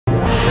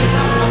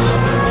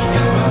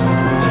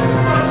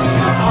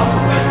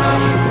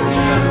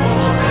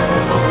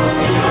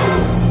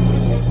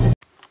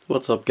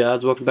What's up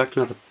guys, welcome back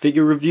to another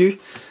figure review.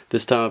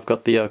 This time I've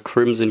got the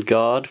Crimson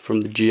Guard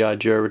from the G.I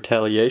Joe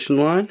Retaliation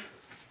line.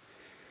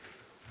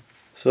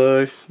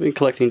 So I've been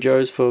collecting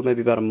Joes for maybe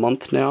about a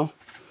month now,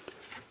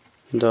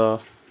 and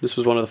this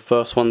was one of the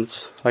first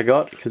ones I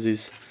got because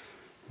he's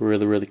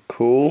really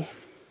cool.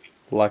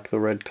 I like the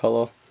red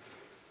color.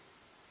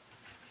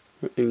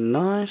 Really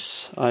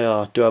nice.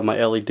 I do have my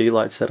LED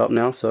light set up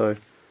now, so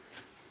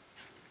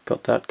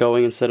got that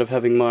going instead of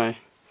having my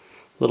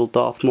little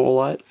Darth Maul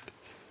light.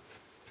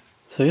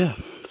 So yeah,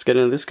 let's get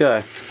into this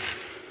guy.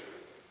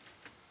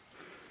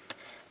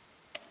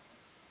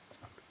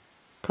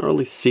 Can't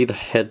really see the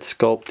head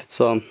sculpt.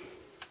 It's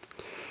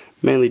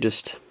mainly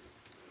just,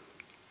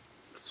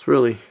 it's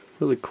really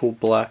cool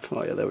black.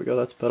 Oh yeah, there we go,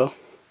 that's better.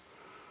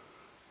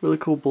 Really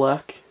cool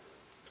black.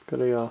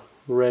 Got a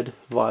red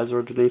visor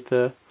underneath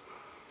there.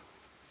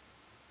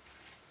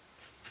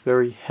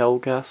 Very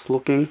Hellgas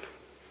looking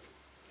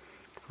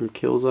from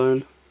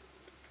Killzone.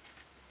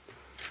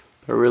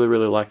 I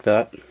really like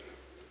that.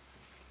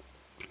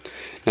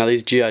 Now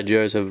these G.I.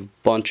 Joes have a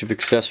bunch of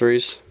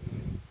accessories.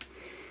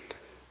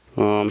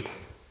 So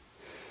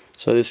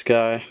this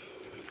guy,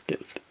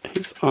 get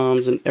his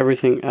arms and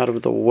everything out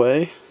of the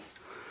way.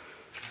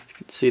 You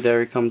can see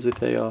there he comes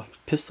with a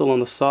pistol on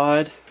the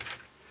side.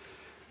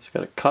 He's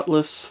got a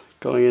cutlass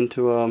going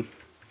into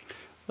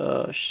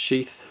a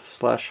sheath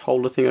slash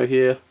holder thing over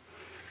here.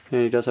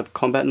 And he does have a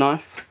combat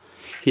knife.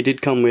 He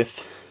did come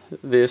with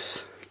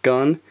this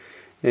gun,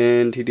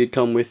 and he did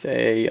come with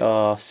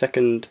a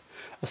second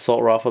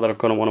assault rifle that I've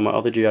got on one of my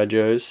other G.I.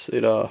 Joes. I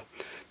think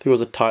it was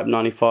a Type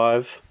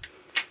 95.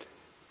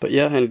 But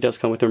yeah, and it does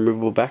come with a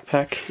removable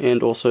backpack,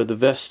 and also the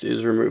vest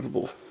is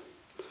removable.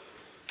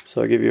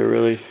 So I'll give you a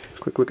really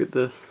quick look at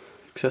the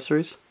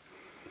accessories.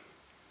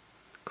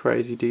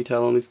 Crazy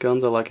detail on these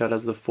guns. I like how it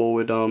has the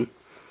forward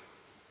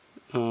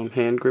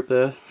hand grip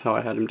there, how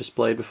I had him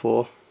displayed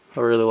before.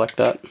 I really like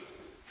that.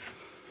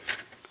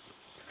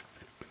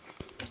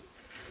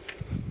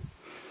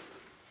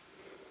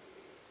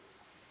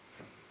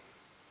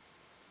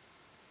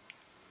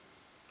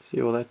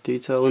 See all that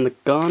detail in the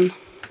gun.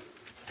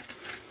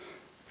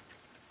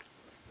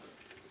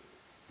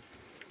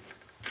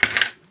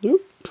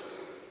 Oop.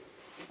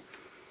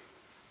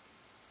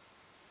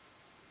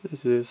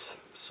 This is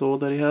sword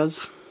that he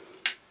has.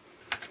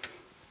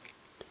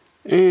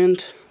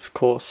 And, of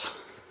course,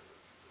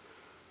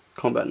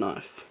 combat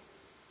knife.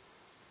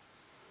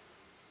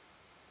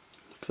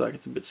 Looks like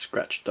it's a bit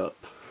scratched up.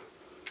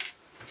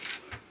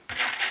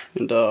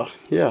 And,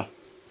 yeah.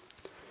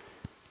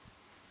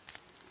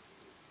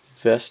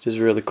 Vest is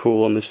really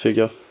cool on this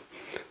figure.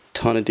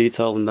 Ton of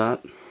detail in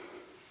that.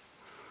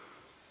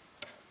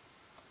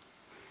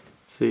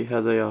 See, he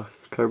has a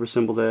cobra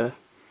symbol there,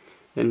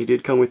 and he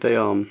did come with a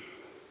I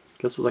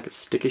guess it was like a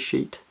sticker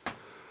sheet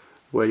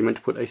where you meant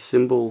to put a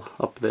symbol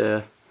up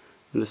there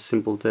and a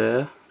symbol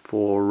there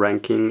for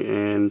ranking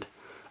and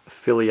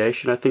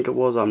affiliation, I think it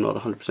was. I'm not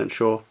 100%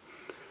 sure.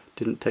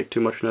 Didn't take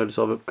too much notice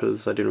of it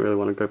because I didn't really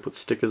want to go put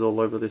stickers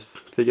all over this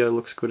figure. It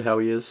looks good how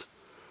he is.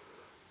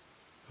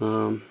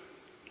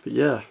 But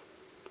yeah,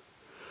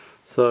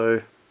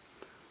 so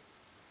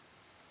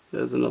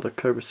there's another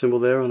cobra symbol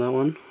there on that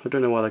one. I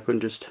don't know why they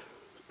couldn't just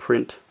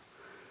print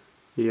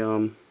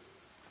the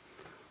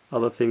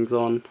other things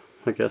on,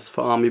 I guess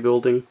for army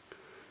building.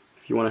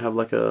 If you want to have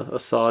like a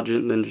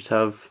sergeant, then just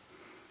have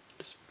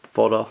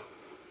fodder,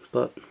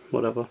 but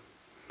whatever.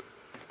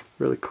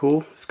 Really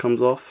cool. This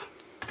comes off.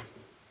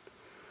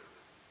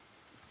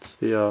 It's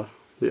the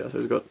yeah, so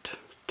it's got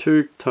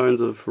two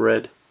tones of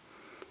red.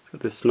 It's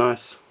got this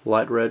nice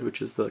light red,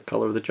 which is the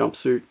color of the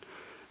jumpsuit,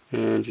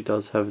 and he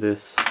does have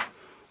this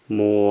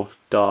more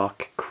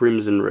dark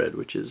crimson red,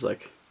 which is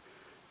like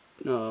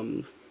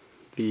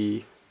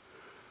the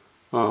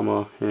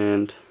armor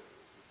and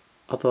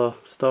other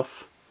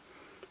stuff,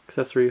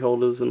 accessory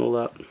holders and all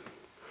that.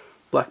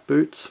 Black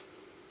boots,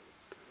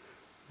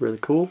 really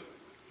cool,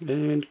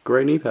 and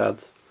grey knee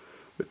pads,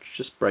 which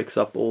just breaks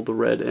up all the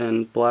red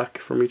and black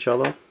from each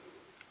other.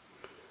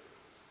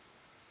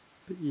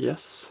 But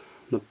yes,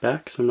 on the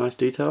back, some nice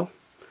detail.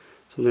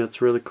 Something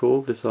that's really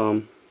cool. This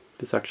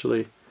this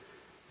actually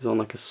is on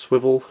like a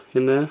swivel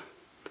in there,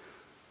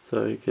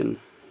 so you can,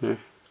 you know,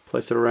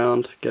 place it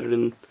around, get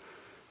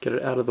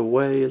it out of the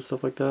way and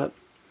stuff like that.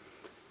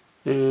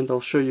 And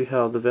I'll show you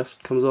how the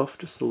vest comes off.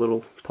 Just a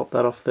little, pop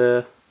that off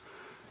there,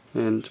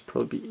 and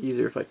probably be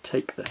easier if I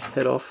take the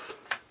head off.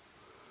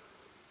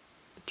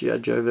 The G.I.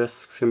 Joe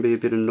vests can be a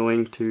bit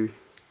annoying to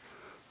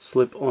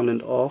slip on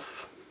and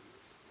off.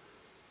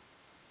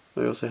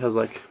 It also has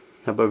like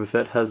how Boba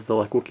Fett has the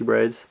like Wookiee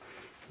braids.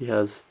 He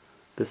has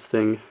this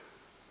thing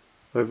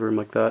over him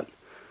like that.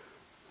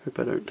 Hope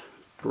I don't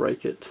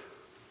break it.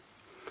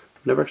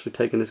 I've never actually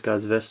taken this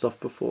guy's vest off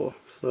before,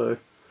 so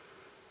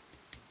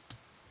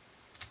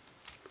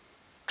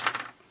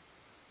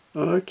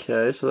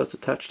okay, so that's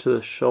attached to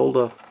the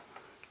shoulder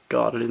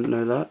guard. I didn't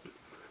know that.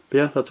 But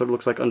yeah, that's what it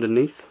looks like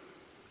underneath.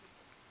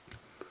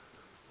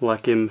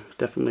 Like him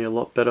definitely a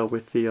lot better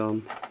with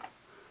the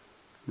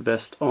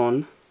vest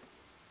on.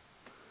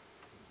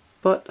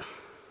 But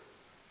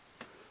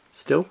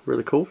still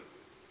really cool.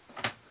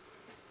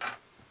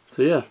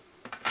 So yeah,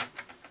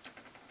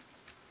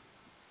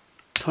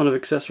 ton of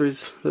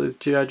accessories that these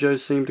G.I.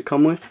 Joes seem to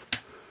come with.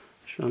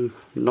 I'm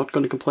not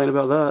going to complain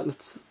about that.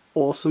 That's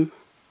awesome.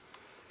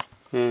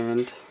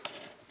 And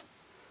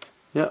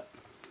yeah,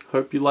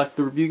 hope you liked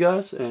the review,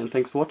 guys, and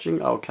thanks for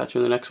watching. I'll catch you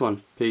in the next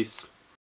one. Peace.